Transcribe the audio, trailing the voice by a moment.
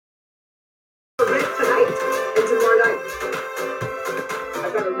Rent tonight and tomorrow night.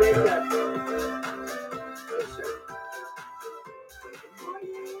 I got to rent that.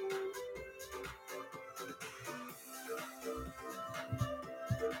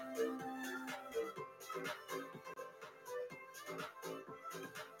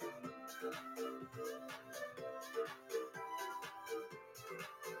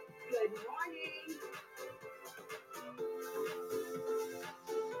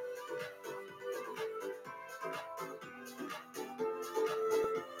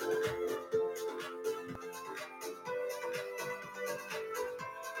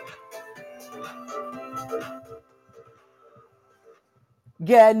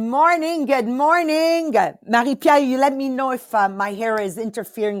 Good morning. Good morning. Good morning. Marie-Pierre, you let me know if my hair is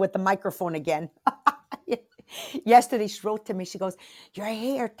interfering with the microphone again. Yesterday, she wrote to me. She goes, your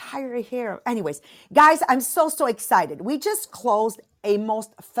hair, tired hair. Anyways, guys, I'm so excited. We just closed a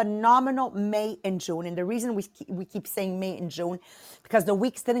most phenomenal May and June. And the reason we keep saying May and June, because the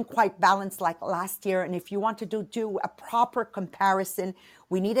weeks didn't quite balance like last year. And if you want to do a proper comparison,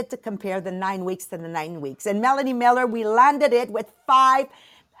 we needed to compare the 9 weeks to the 9 weeks. And Melanie Miller, we landed it with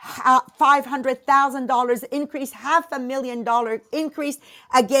 $500,000 increase, $500,000 increase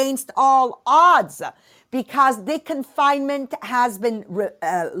against all odds, because the confinement has been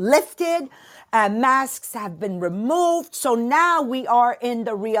lifted, masks have been removed. So now we are in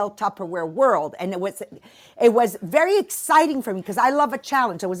the real Tupperware world. And it was very exciting for me because I love a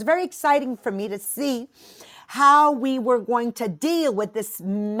challenge. It was very exciting for me to see how we were going to deal with this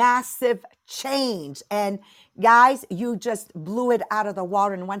massive change. And guys, you just blew it out of the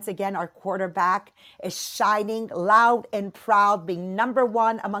water. And once again, our quarterback is shining loud and proud, being number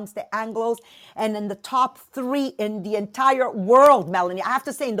one amongst the Anglos and in the top 3 in the entire world, Melanie. I have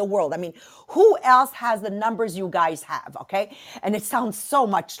to say in the world. I mean, who else has the numbers you guys have, okay? And it sounds so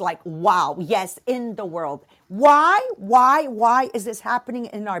much like, wow, yes, in the world. Why is this happening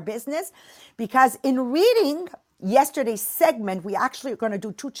in our business? Because in reading yesterday's segment, we actually are going to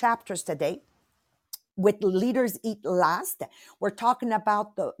do 2 chapters today with Leaders Eat Last. We're talking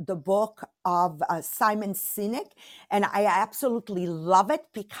about the book of Simon Sinek, and I absolutely love it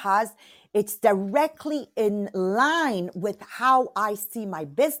because it's directly in line with how I see my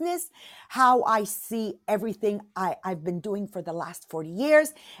business, how I see everything I've been doing for the last 40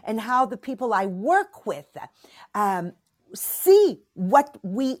 years, and how the people I work with see what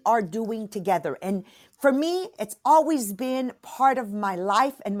we are doing together. And for me, it's always been part of my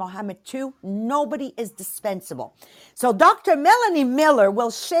life, and Mohammed too. Nobody is dispensable. So Dr. Melanie Miller will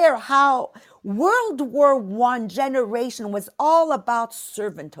share how World War I generation was all about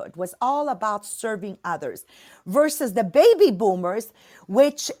servanthood, was all about serving others, versus the baby boomers,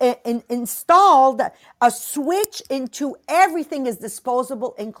 which installed a switch into everything is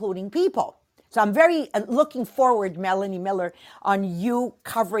disposable, including people. So I'm very looking forward, Melanie Miller, on you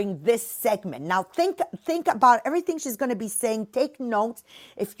covering this segment. Now think about everything she's going to be saying. Take notes.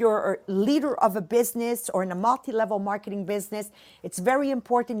 If you're a leader of a business or in a multi-level marketing business, it's very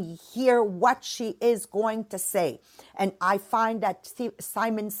important you hear what she is going to say. And I find that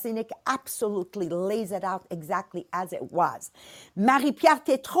Simon Sinek absolutely lays it out exactly as it was. Marie-Pierre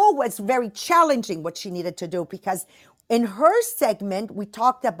Tétrault was very challenging what she needed to do, because in her segment, we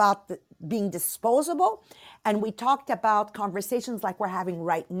talked about being disposable, and we talked about conversations like we're having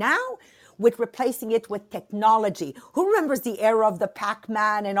right now with replacing it with technology. Who remembers the era of the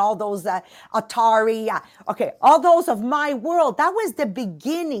Pac-Man and all those Atari? Okay, all those of my world. That was the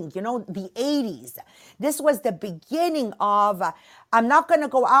beginning, the 80s. This was the beginning of, I'm not going to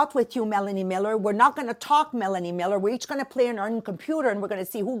go out with you, Melanie Miller. We're not going to talk, Melanie Miller. We're each going to play on our own computer, and we're going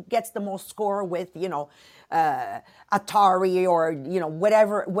to see who gets the most score with, Atari or,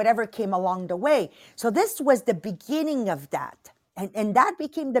 whatever came along the way. So this was the beginning of that. And that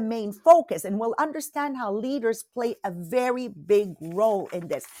became the main focus. And we'll understand how leaders play a very big role in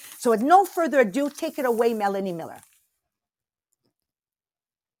this. So with no further ado, take it away, Melanie Miller.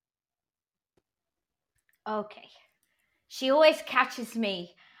 Okay. She always catches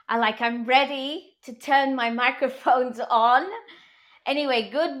me. I'm ready to turn my microphones on. Anyway,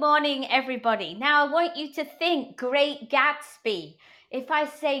 good morning, everybody. Now, I want you to think Great Gatsby. If I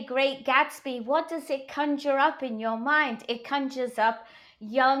say Great Gatsby, what does it conjure up in your mind? It conjures up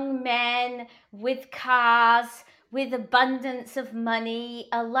young men with cars, with abundance of money,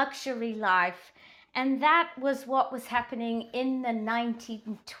 a luxury life. And that was what was happening in the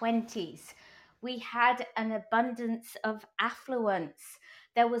 1920s. We had an abundance of affluence.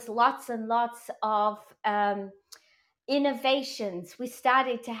 There was lots and lots of innovations. We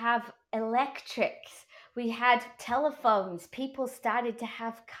started to have electrics. We had telephones. People started to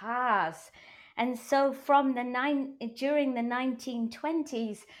have cars. And so during the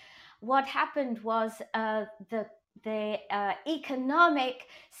 1920s, what happened was the economic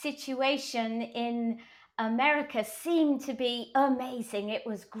situation in America seemed to be amazing. It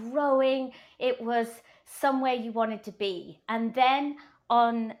was growing. It was somewhere you wanted to be. And then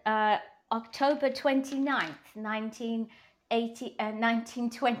on October 29th,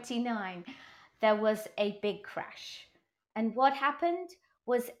 1929, there was a big crash. And what happened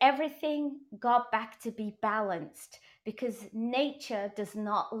was everything got back to be balanced, because nature does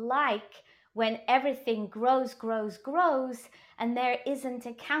not like when everything grows, grows, grows, and there isn't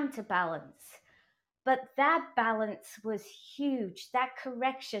a counterbalance. But that balance was huge. That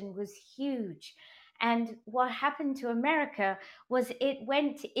correction was huge. And what happened to America was it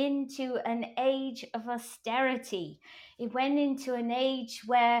went into an age of austerity. It went into an age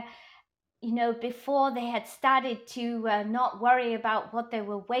where, before they had started to not worry about what they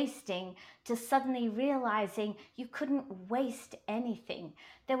were wasting, to suddenly realizing you couldn't waste anything.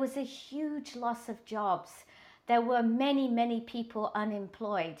 There was a huge loss of jobs. There were many, many people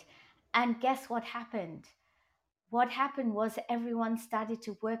unemployed. And guess what happened? What happened was everyone started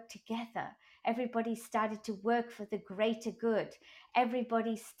to work together. Everybody started to work for the greater good.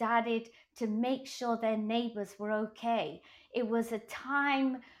 Everybody started to make sure their neighbors were okay. It was a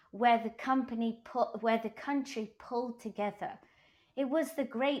time where where the country pulled together. It was the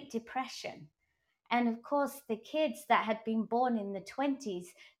Great Depression. And of course, the kids that had been born in the 20s,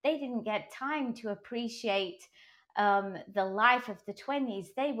 they didn't get time to appreciate the life of the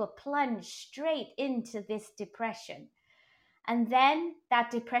 20s. They were plunged straight into this depression. And then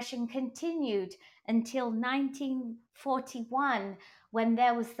that depression continued until 1941, when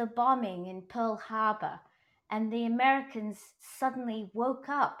there was the bombing in Pearl Harbor. And the Americans suddenly woke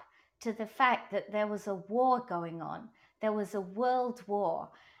up to the fact that there was a war going on. There was a world war,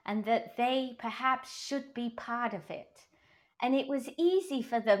 and that they perhaps should be part of it. And it was easy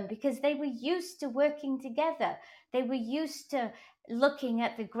for them because they were used to working together. They were used to looking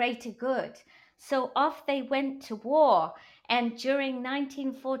at the greater good. So off they went to war. And during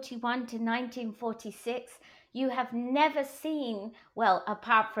 1941 to 1946, you have never seen, well,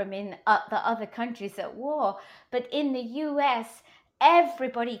 apart from in the other countries at war, but in the US,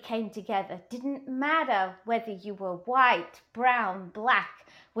 everybody came together. Didn't matter whether you were white, brown, black,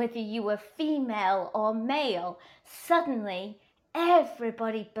 whether you were female or male. Suddenly,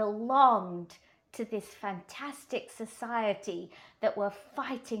 everybody belonged to this fantastic society that were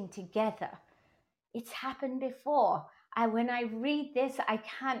fighting together. It's happened before. When I read this, I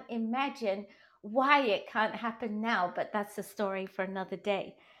can't imagine why it can't happen now, but that's a story for another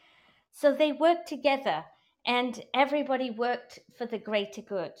day. So they worked together, and everybody worked for the greater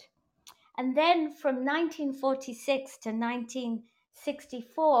good. And then from 1946 to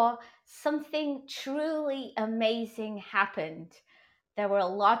 1964, something truly amazing happened. There were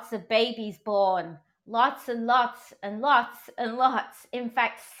lots of babies born, lots and lots and lots and lots. In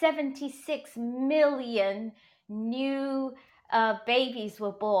fact, 76 million new babies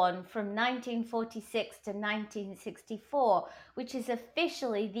were born from 1946 to 1964, which is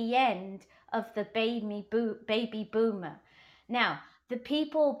officially the end of the baby boomer. Now, the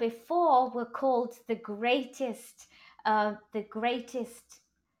people before were called the greatest, I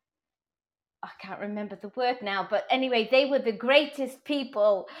can't remember the word now, but anyway, they were the greatest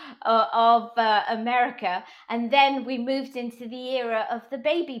people of America. And then we moved into the era of the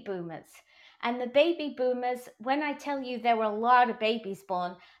baby boomers. And the baby boomers, when I tell you there were a lot of babies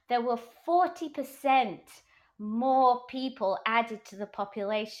born, there were 40% more people added to the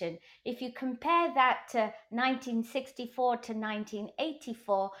population. If you compare that to 1964 to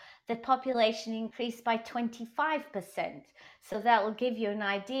 1984, the population increased by 25%. So that will give you an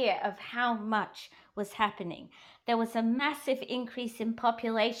idea of how much was happening. There was a massive increase in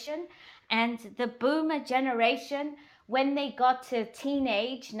population, and the boomer generation, when they got to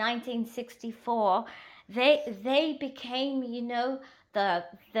teenage, 1964, they became, the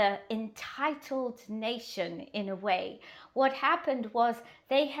entitled nation in a way. What happened was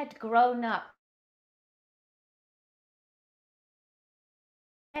they had grown up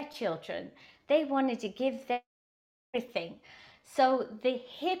their children. They wanted to give them everything. So the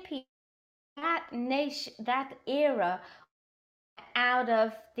hippie, that era, out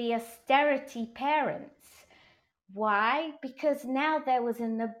of the austerity parents. Why? Because now there was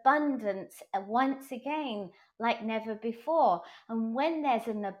an abundance once again, like never before. And when there's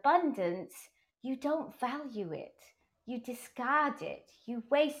an abundance, you don't value it. You discard it. You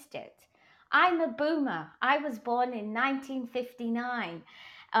waste it. I'm a boomer. I was born in 1959.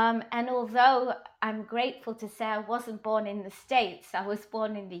 And although I'm grateful to say I wasn't born in the States, I was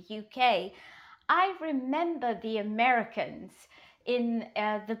born in the UK, I remember the Americans in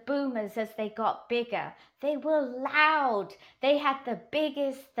the boomers as they got bigger. They were loud. They had the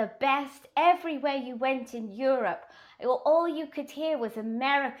biggest, the best. Everywhere you went in Europe, all you could hear was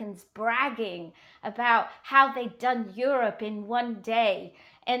Americans bragging about how they'd done Europe in one day.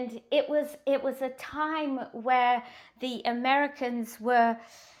 And it was a time where the Americans were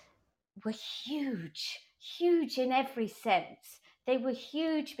huge, huge in every sense. They were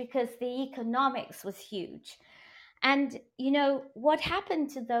huge because the economics was huge. And what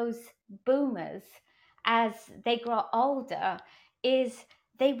happened to those boomers as they got older is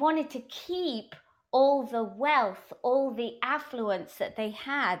they wanted to keep all the wealth, all the affluence that they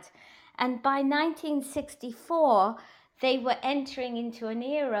had. And by 1964, they were entering into an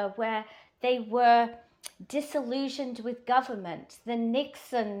era where they were disillusioned with government. The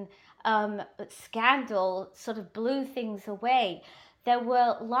Nixon scandal sort of blew things away. There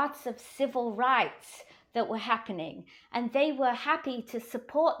were lots of civil rights that were happening, and they were happy to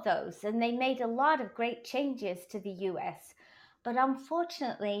support those, and they made a lot of great changes to the US. But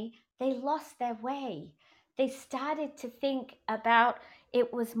unfortunately, they lost their way. They started to think about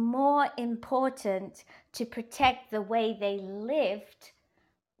it was more important to protect the way they lived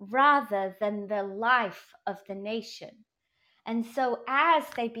rather than the life of the nation. And so, as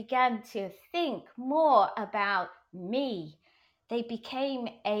they began to think more about me, they became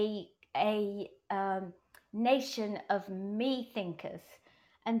a nation of me thinkers.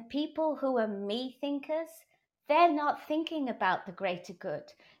 And people who are me thinkers, they're not thinking about the greater good.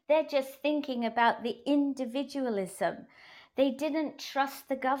 They're just thinking about the individualism. They didn't trust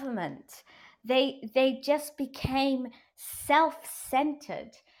the government. They just became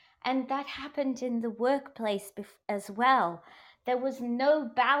self-centered, and that happened in the workplace as well. There was no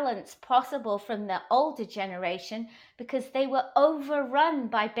balance possible from the older generation because they were overrun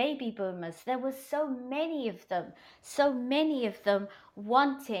by baby boomers. There were so many of them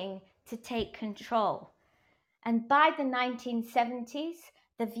wanting to take control. And by the 1970s,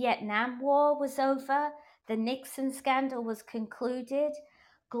 the Vietnam War was over, the Nixon scandal was concluded,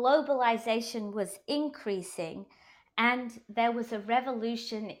 globalization was increasing, and there was a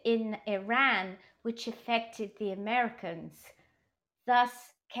revolution in Iran which affected the Americans. Thus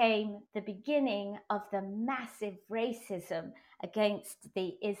came the beginning of the massive racism against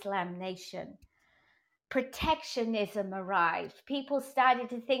the Islam nation. Protectionism arrived. People started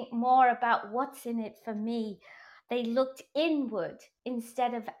to think more about what's in it for me. They looked inward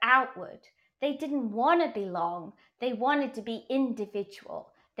instead of outward. They didn't want to belong. They wanted to be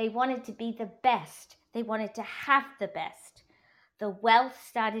individual. They wanted to be the best. They wanted to have the best. The wealth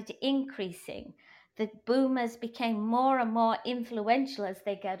started increasing. The boomers became more and more influential as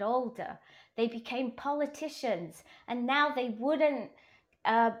they got older. They became politicians, and now they wouldn't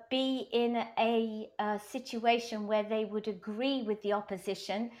be in a situation where they would agree with the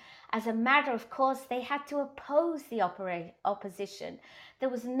opposition. As a matter of course, they had to oppose the opposition. There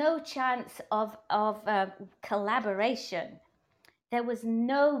was no chance of collaboration. There was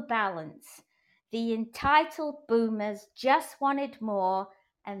no balance. The entitled boomers just wanted more,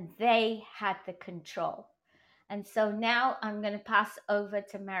 and they had the control. And so now I'm going to pass over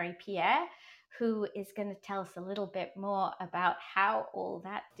to Marie Pierre, who is going to tell us a little bit more about how all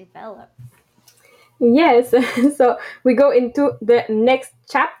that developed. Yes, so we go into the next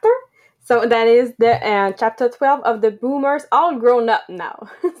chapter. So that is the chapter 12 of the boomers, all grown up now.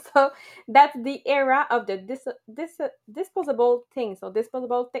 So that's the era of the disposable things. So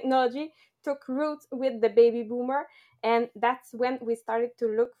disposable technology took roots with the baby boomer, and that's when we started to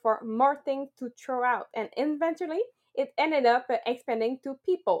look for more things to throw out. And eventually, it ended up expanding to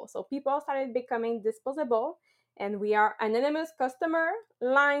people. So people started becoming disposable, and we are anonymous customer,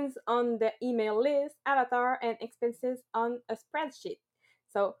 lines on the email list, avatar, and expenses on a spreadsheet.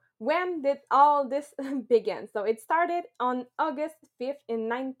 So when did all this begin? So it started on August 5th in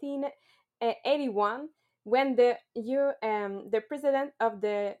 1981 when the president of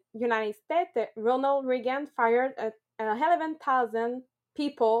the United States, Ronald Reagan, fired a 11,000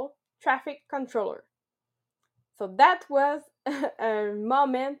 people traffic controller. So that was a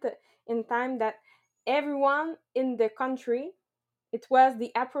moment in time that everyone in the country, it was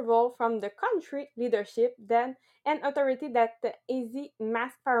the approval from the country leadership then and authority that the easy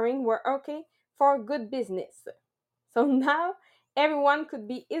mass firing were okay for good business. So now everyone could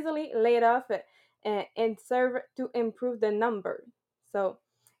be easily laid off and serve to improve the number. So,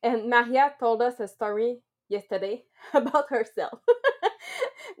 and Maria told us a story yesterday about herself.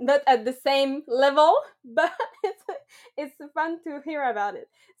 Not at the same level, but it's fun to hear about it.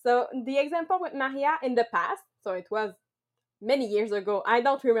 So the example with Maria in the past, so it was many years ago. I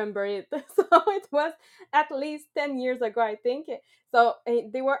don't remember it. So it was at least 10 years ago, I think. So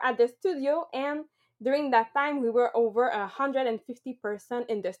they were at the studio, and during that time, we were over 150%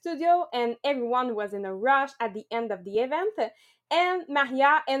 in the studio, and everyone was in a rush at the end of the event. And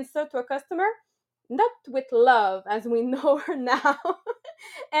Maria answered to a customer, not with love as we know her now.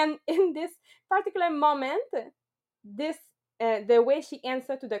 And in this particular moment, this the way she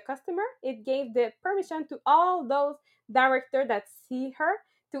answered to the customer, it gave the permission to all those directors that see her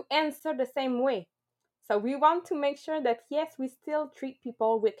to answer the same way. So we want to make sure that yes, we still treat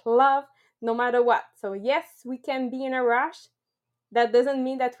people with love no matter what. So yes, we can be in a rush. That doesn't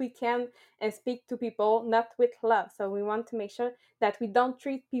mean that we can speak to people not with love. So we want to make sure that we don't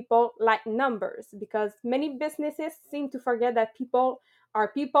treat people like numbers, because many businesses seem to forget that people are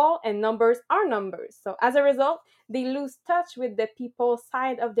people and numbers are numbers. So as a result, they lose touch with the people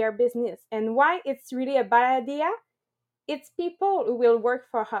side of their business. And why it's really a bad idea? It's people who will work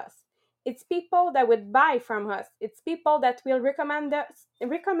for us. It's people that would buy from us. It's people that will recommend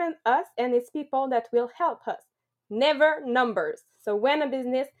us, and it's people that will help us. Never numbers. So when a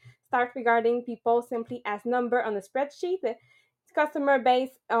business starts regarding people simply as number on a spreadsheet, customer base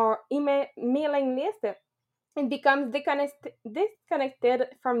or mailing list, it becomes disconnected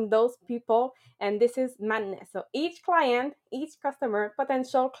from those people, and this is madness. So each client, each customer,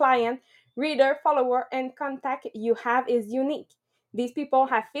 potential client, reader, follower, and contact you have is unique. These people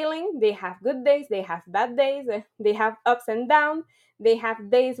have feeling, they have good days, they have bad days, they have ups and downs, they have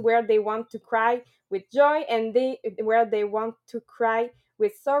days where they want to cry with joy, and where they want to cry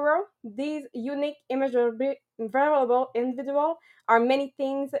with sorrow. These unique, immeasurable, variable individuals are many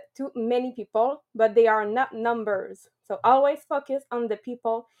things to many people, but they are not numbers. So always focus on the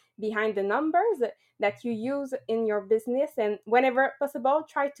people behind the numbers that you use in your business, and whenever possible,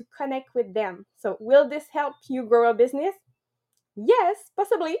 try to connect with them. So will this help you grow a business? Yes,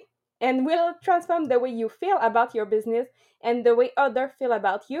 possibly. And will transform the way you feel about your business and the way others feel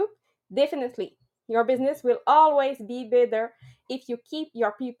about you? Definitely. Your business will always be better if you keep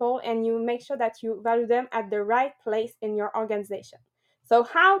your people and you make sure that you value them at the right place in your organization. So,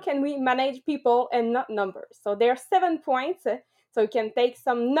 how can we manage people and not numbers? So, there are 7 points. So, you can take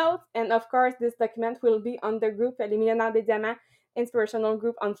some notes. And of course, this document will be on the group, Les Millionnaires des Diamants Inspirational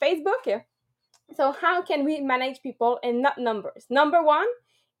Group on Facebook. So, how can we manage people and not numbers? Number one,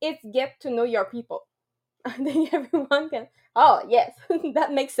 it's get to know your people. I think everyone can. Oh, yes,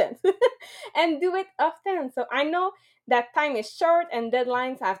 that makes sense. And do it often. So, I know that time is short and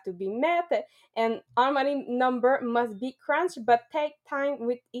deadlines have to be met, and our money number must be crunched, but take time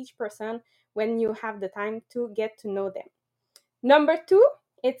with each person when you have the time to get to know them. Number two,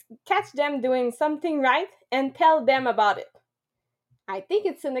 it's catch them doing something right and tell them about it. I think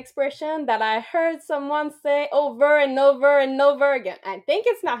it's an expression that I heard someone say over and over and over again. I think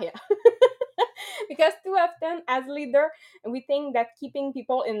it's Maria. Because too often, as leader, we think that keeping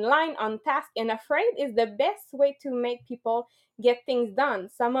people in line, on task, and afraid is the best way to make people get things done.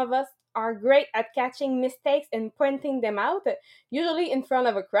 Some of us are great at catching mistakes and pointing them out, usually in front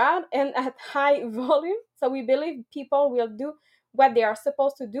of a crowd and at high volume. So we believe people will do what they are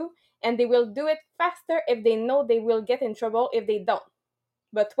supposed to do, and they will do it faster if they know they will get in trouble if they don't.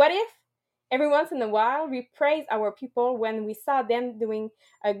 But what if every once in a while we praise our people when we saw them doing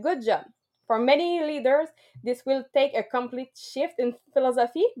a good job? For many leaders, this will take a complete shift in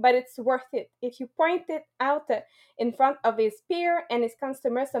philosophy, but it's worth it. If you point it out in front of his peer and his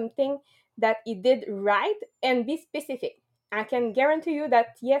customer something that he did right, and be specific, I can guarantee you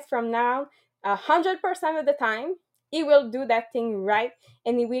that yes, from now, 100% of the time, he will do that thing right,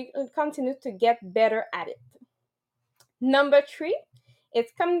 and he will continue to get better at it. Number three,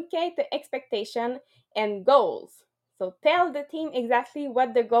 it's communicate the expectation and goals. So tell the team exactly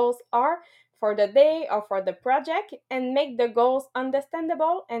what the goals are for the day or for the project, and make the goals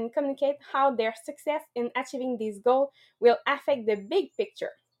understandable and communicate how their success in achieving these goals will affect the big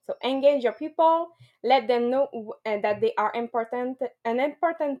picture. So engage your people, let them know that they are an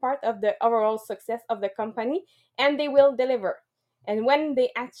important part of the overall success of the company, and they will deliver. And when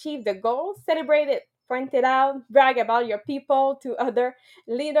they achieve the goal, celebrate it, point it out, brag about your people to other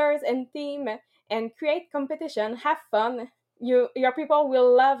leaders and team, and create competition, have fun. Your people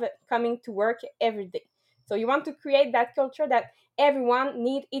will love coming to work every day. So you want to create that culture that everyone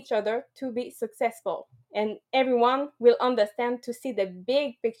need each other to be successful, and everyone will understand to see the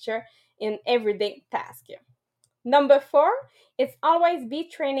big picture in everyday task. Number four, it's always be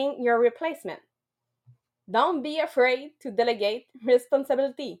training your replacement. Don't be afraid to delegate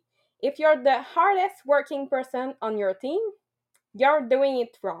responsibility. If you're the hardest working person on your team, you're doing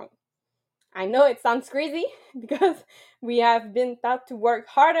it wrong. I know it sounds crazy because we have been taught to work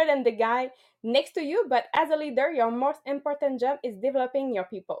harder than the guy next to you, but as a leader, your most important job is developing your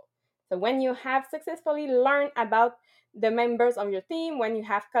people. So when you have successfully learned about the members of your team, when you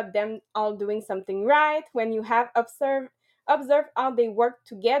have caught them all doing something right, when you have observed how they work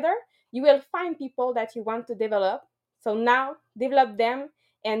together, you will find people that you want to develop. So now develop them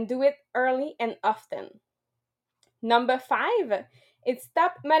and do it early and often. Number 5 is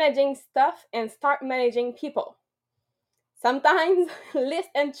stop managing stuff and start managing people. Sometimes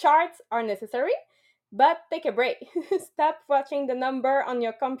lists and charts are necessary, but take a break. Stop watching the number on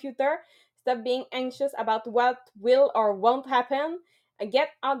your computer. Stop being anxious about what will or won't happen. Get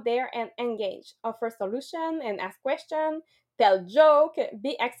out there and engage. Offer solution and ask questions. Tell joke.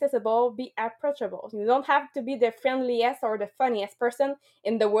 Be accessible. Be approachable. You don't have to be the friendliest or the funniest person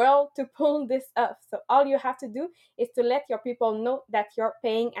in the world to pull this off. So all you have to do is to let your people know that you're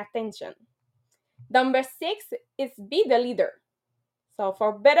paying attention. Number 6 is be the leader. So,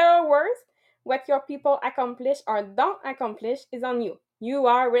 for better or worse, what your people accomplish or don't accomplish is on you. You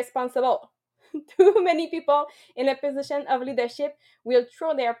are responsible. Too many people in a position of leadership will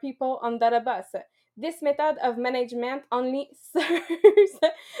throw their people under the bus. This method of management only serves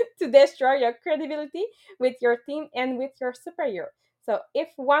to destroy your credibility with your team and with your superior. So, if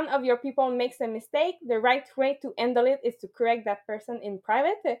one of your people makes a mistake, the right way to handle it is to correct that person in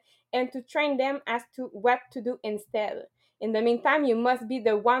private and to train them as to what to do instead. In the meantime, you must be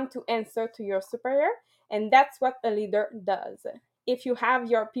the one to answer to your superior, and that's what a leader does. If you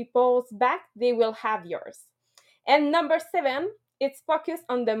have your people's back, they will have yours. And number 7, it's focus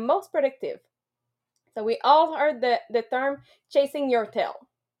on the most productive. So we all heard the term chasing your tail.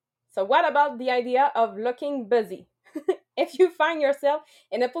 So what about the idea of looking busy? If you find yourself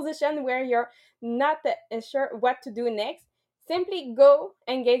in a position where you're not sure what to do next, simply go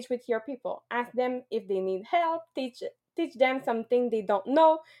engage with your people. Ask them if they need help, teach them something they don't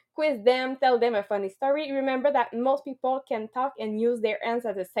know, quiz them, tell them a funny story. Remember that most people can talk and use their hands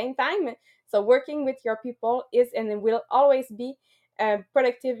at the same time. So working with your people is and will always be a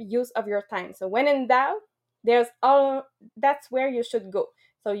productive use of your time. So when in doubt, that's where you should go.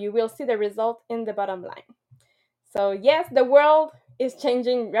 So you will see the result in the bottom line. So yes, the world is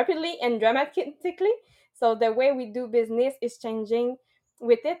changing rapidly and dramatically. So the way we do business is changing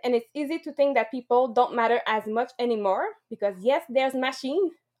with it, and it's easy to think that people don't matter as much anymore because yes, there's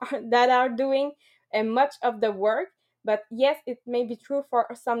machines that are doing much of the work. But yes, it may be true for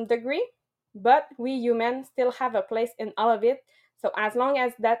some degree, but we humans still have a place in all of it. So as long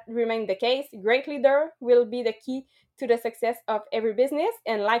as that remains the case, great leader will be the key to the success of every business.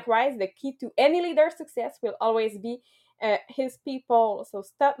 And likewise, the key to any leader's success will always be his people. So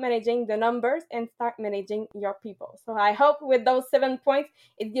stop managing the numbers and start managing your people. So I hope with those 7 points,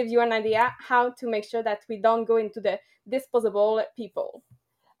 it gives you an idea how to make sure that we don't go into the disposable people.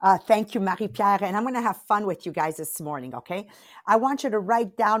 Thank you, Marie-Pierre. And I'm going to have fun with you guys this morning, okay? I want you to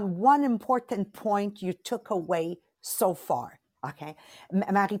write down one important point you took away so far, okay?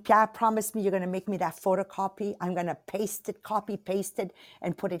 Marie-Pierre promised me you're going to make me that photocopy. I'm going to copy paste it,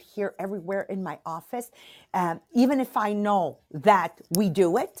 and put it here everywhere in my office. Even if I know that we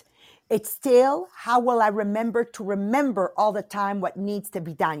do it, it's still, how will I remember to remember all the time what needs to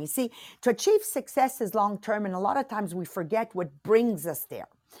be done? You see, to achieve success is long term, and a lot of times we forget what brings us there.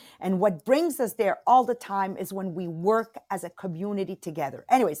 And what brings us there all the time is when we work as a community together.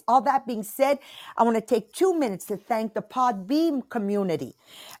 Anyways, all that being said, I want to take 2 minutes to thank the Podbeam community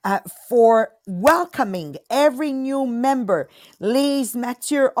for welcoming every new member. Lise,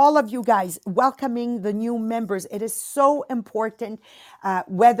 Mathieu, all of you guys welcoming the new members. It is so important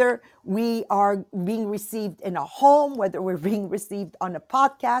whether we are being received in a home, whether we're being received on a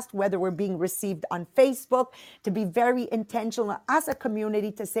podcast, whether we're being received on Facebook, to be very intentional as a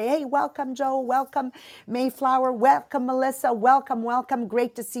community to say, hey, welcome, Joe, welcome, Mayflower, welcome, Melissa, welcome, welcome.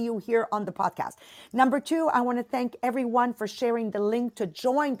 Great to see you here on the podcast. Number 2, I want to thank everyone for sharing the link to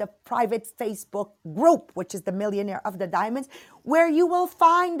join the private Facebook group, which is the Millionaire of the Diamonds, where you will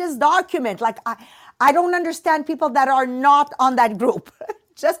find this document. Like, I don't understand people that are not on that group.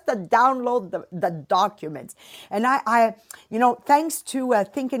 Just to download the documents. And I thanks to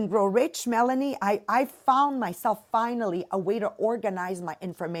Think and Grow Rich, Melanie, I found myself finally a way to organize my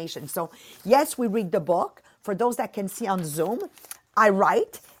information. So yes, we read the book. For those that can see on Zoom, I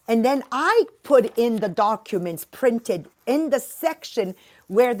write, and then I put in the documents printed in the section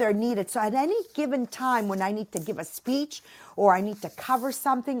where they're needed. So at any given time when I need to give a speech or I need to cover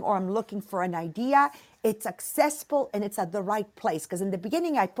something or I'm looking for an idea, it's accessible and it's at the right place. Because in the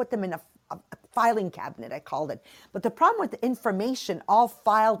beginning, I put them in a filing cabinet, I called it. But the problem with the information all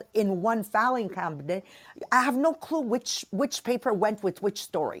filed in one filing cabinet, I have no clue which paper went with which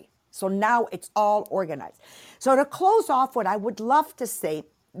story. So now it's all organized. So to close off, what I would love to say,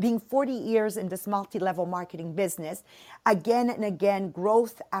 being 40 years in this multi-level marketing business, again and again,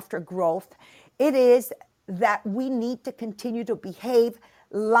 growth after growth, it is that we need to continue to behave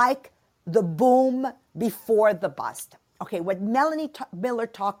like the boom before the bust. Okay, what Melanie Miller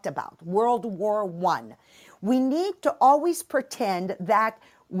talked about, World War I. We need to always pretend that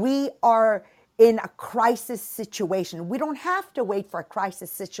we are in a crisis situation. We don't have to wait for a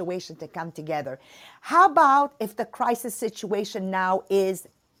crisis situation to come together. How about if the crisis situation now is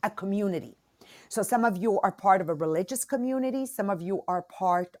a community? So some of you are part of a religious community. Some of you are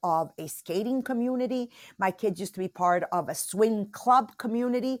part of a skating community. My kids used to be part of a swing club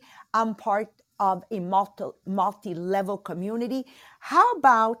community. I'm part of a multi-level community. How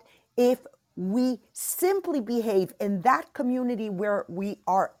about if we simply behave in that community where we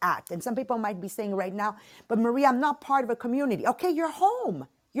are at? And some people might be saying right now, but Maria, I'm not part of a community. Okay, you're home.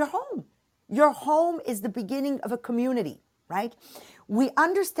 You're home. Your home is the beginning of a community, right? We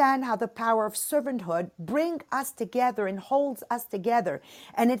understand how the power of servanthood brings us together and holds us together.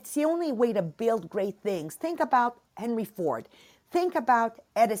 And it's the only way to build great things. Think about Henry Ford. Think about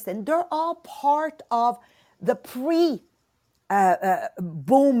Edison. They're all part of the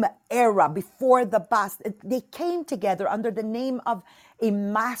boom era, before the bust. They came together under the name of a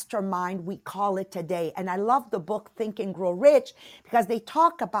mastermind, we call it today. And I love the book Think and Grow Rich because they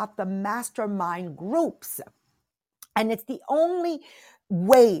talk about the mastermind groups. And it's the only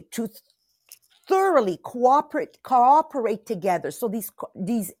way to thoroughly cooperate together. So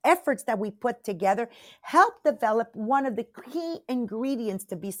these efforts that we put together help develop one of the key ingredients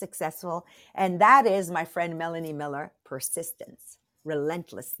to be successful. And that is, my friend Melanie Miller, persistence,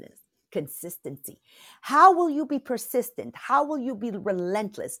 relentlessness, consistency. How will you be persistent? How will you be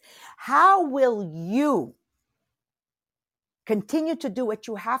relentless? How will you continue to do what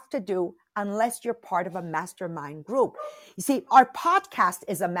you have to do unless you're part of a mastermind group? You see, our podcast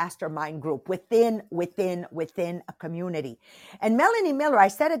is a mastermind group within a community. And Melanie Miller, I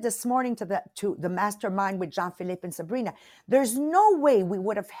said it this morning to the mastermind with Jean-Philippe and Sabrina. There's no way we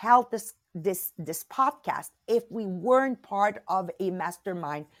would have held this podcast if we weren't part of a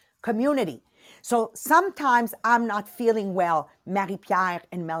mastermind community. So sometimes I'm not feeling well. Marie-Pierre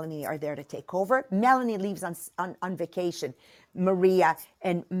and Melanie are there to take over. Melanie leaves on vacation. Maria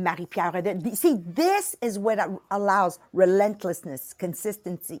and Marie-Pierre are there. See, this is what allows relentlessness,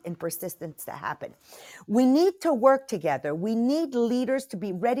 consistency, and persistence to happen. We need to work together. We need leaders to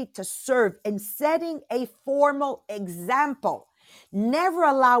be ready to serve and setting a formal example, never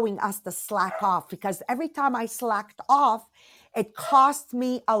allowing us to slack off, because every time I slacked off, it cost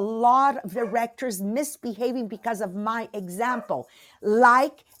me a lot of directors misbehaving because of my example.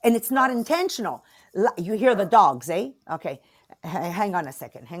 And it's not intentional. You hear the dogs, eh? Okay. Hang on a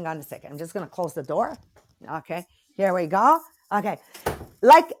second. I'm just going to close the door. Okay. Here we go. Okay.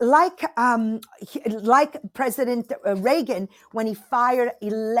 Like President Reagan, when he fired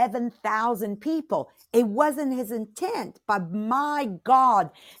 11,000 people, it wasn't his intent, but my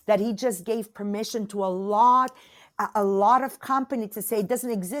God, that he just gave permission to a lot of companies to say it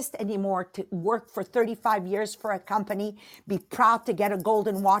doesn't exist anymore to work for 35 years for a company, be proud to get a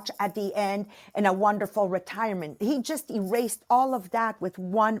golden watch at the end and a wonderful retirement. He just erased all of that with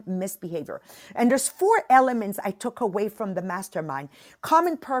one misbehavior. And there's 4 elements I took away from the mastermind.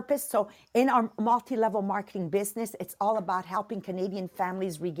 Common purpose. So in our multi-level marketing business, it's all about helping Canadian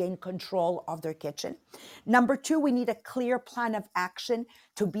families regain control of their kitchen. Number 2, we need a clear plan of action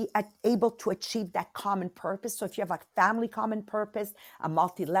to be able to achieve that common purpose. So if you have a family common purpose, a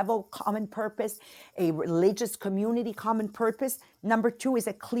multi-level common purpose, a religious community common purpose. Number 2 is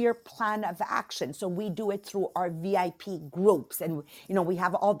a clear plan of action. So we do it through our VIP groups. And, we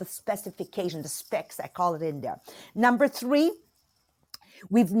have all the specifications, the specs, I call it in there. Number 3,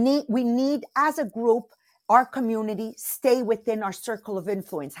 we need as a group, our community, stay within our circle of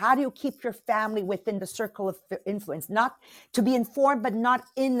influence. How do you keep your family within the circle of influence? Not to be informed, but not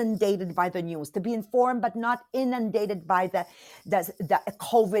inundated by the news. To be informed, but not inundated by the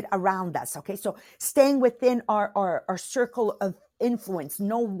COVID around us. Okay, so staying within our circle of influence,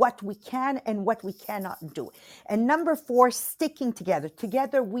 know what we can and what we cannot do. And number 4, sticking together.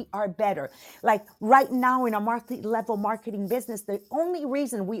 Together we are better. Like right now in our multi-level marketing business, the only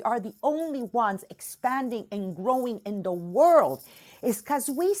reason we are the only ones expanding and growing in the world is because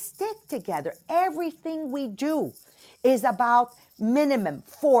we stick together. Everything we do is about minimum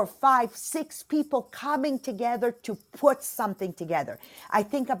 4, 5, 6 people coming together to put something together. I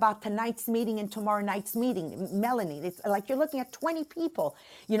think about tonight's meeting and tomorrow night's meeting. Melanie, it's like you're looking at 20 people,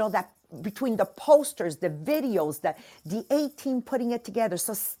 that between the posters, the videos, the A team putting it together.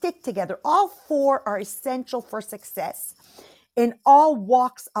 So stick together. All 4 are essential for success in all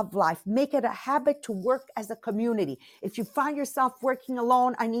walks of life. Make it a habit to work as a community. If you find yourself working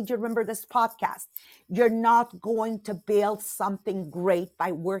alone, I need you to remember this podcast. You're not going to build something great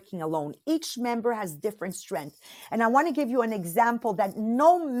by working alone. Each member has different strengths. And I want to give you an example that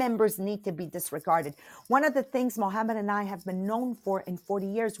no members need to be disregarded. One of the things Mohammed and I have been known for in 40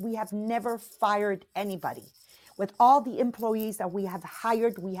 years, we have never fired anybody. With all the employees that we have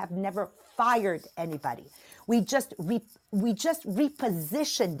hired, we have never fired anybody. We just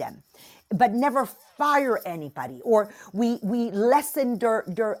reposition them, but never fire anybody. Or we lessen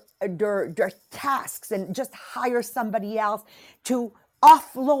their tasks and just hire somebody else to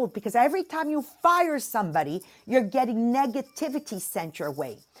offload, because every time you fire somebody, you're getting negativity sent your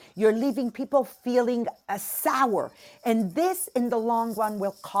way. You're leaving people feeling sour. And this in the long run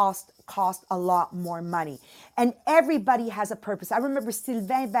will cost a lot more money. And everybody has a purpose. I remember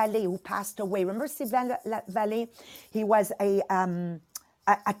Sylvain Vallée, who passed away. Remember Sylvain Vallée? He was a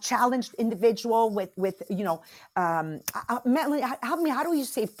challenged individual with Melanie, help me, how do you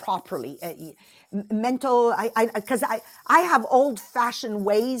say it properly? Mental, because I have old-fashioned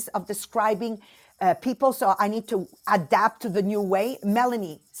ways of describing people, so I need to adapt to the new way.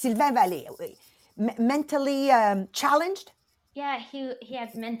 Melanie, Sylvain Vallée, mentally challenged? Yeah, he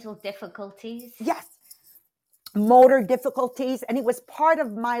had mental difficulties. Yes. Motor difficulties, and he was part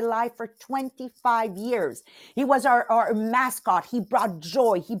of my life for 25 years. He was our mascot. He brought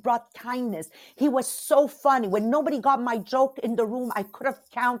joy. He brought kindness. He was so funny. When nobody got my joke in the room, I could have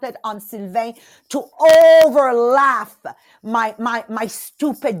counted on Sylvain to overlaugh my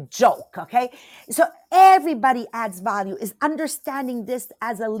stupid joke, okay? So everybody adds value, is understanding this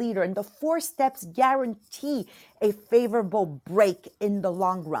as a leader, and the 4 steps guarantee a favorable break in the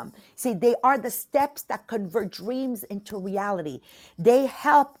long run. See, they are the steps that convert dreams into reality. They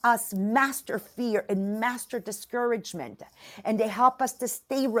help us master fear and master discouragement. And they help us to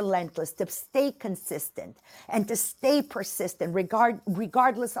stay relentless, to stay consistent, and to stay persistent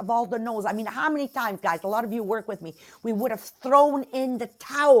regardless of all the no's. I mean, how many times, guys, a lot of you work with me, we would have thrown in the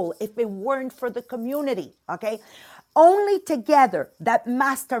towel if it weren't for the community, okay? Only together, that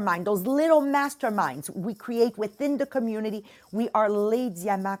mastermind, those little masterminds we create within the community, we are Les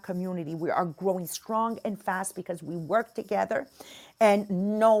Diamants community. We are growing strong and fast because we work together, and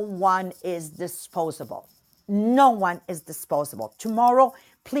no one is disposable. No one is disposable. Tomorrow,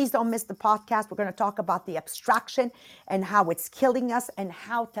 please don't miss the podcast. We're going to talk about the abstraction and how it's killing us and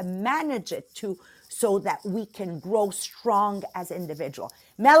how to manage it so that we can grow strong as individuals.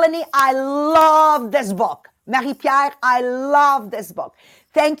 Melanie, I love this book. Marie-Pierre, I love this book.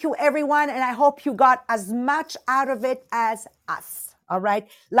 Thank you, everyone, and I hope you got as much out of it as us. All right?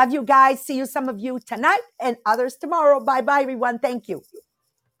 Love you guys. See you, some of you, tonight and others tomorrow. Bye-bye, everyone. Thank you.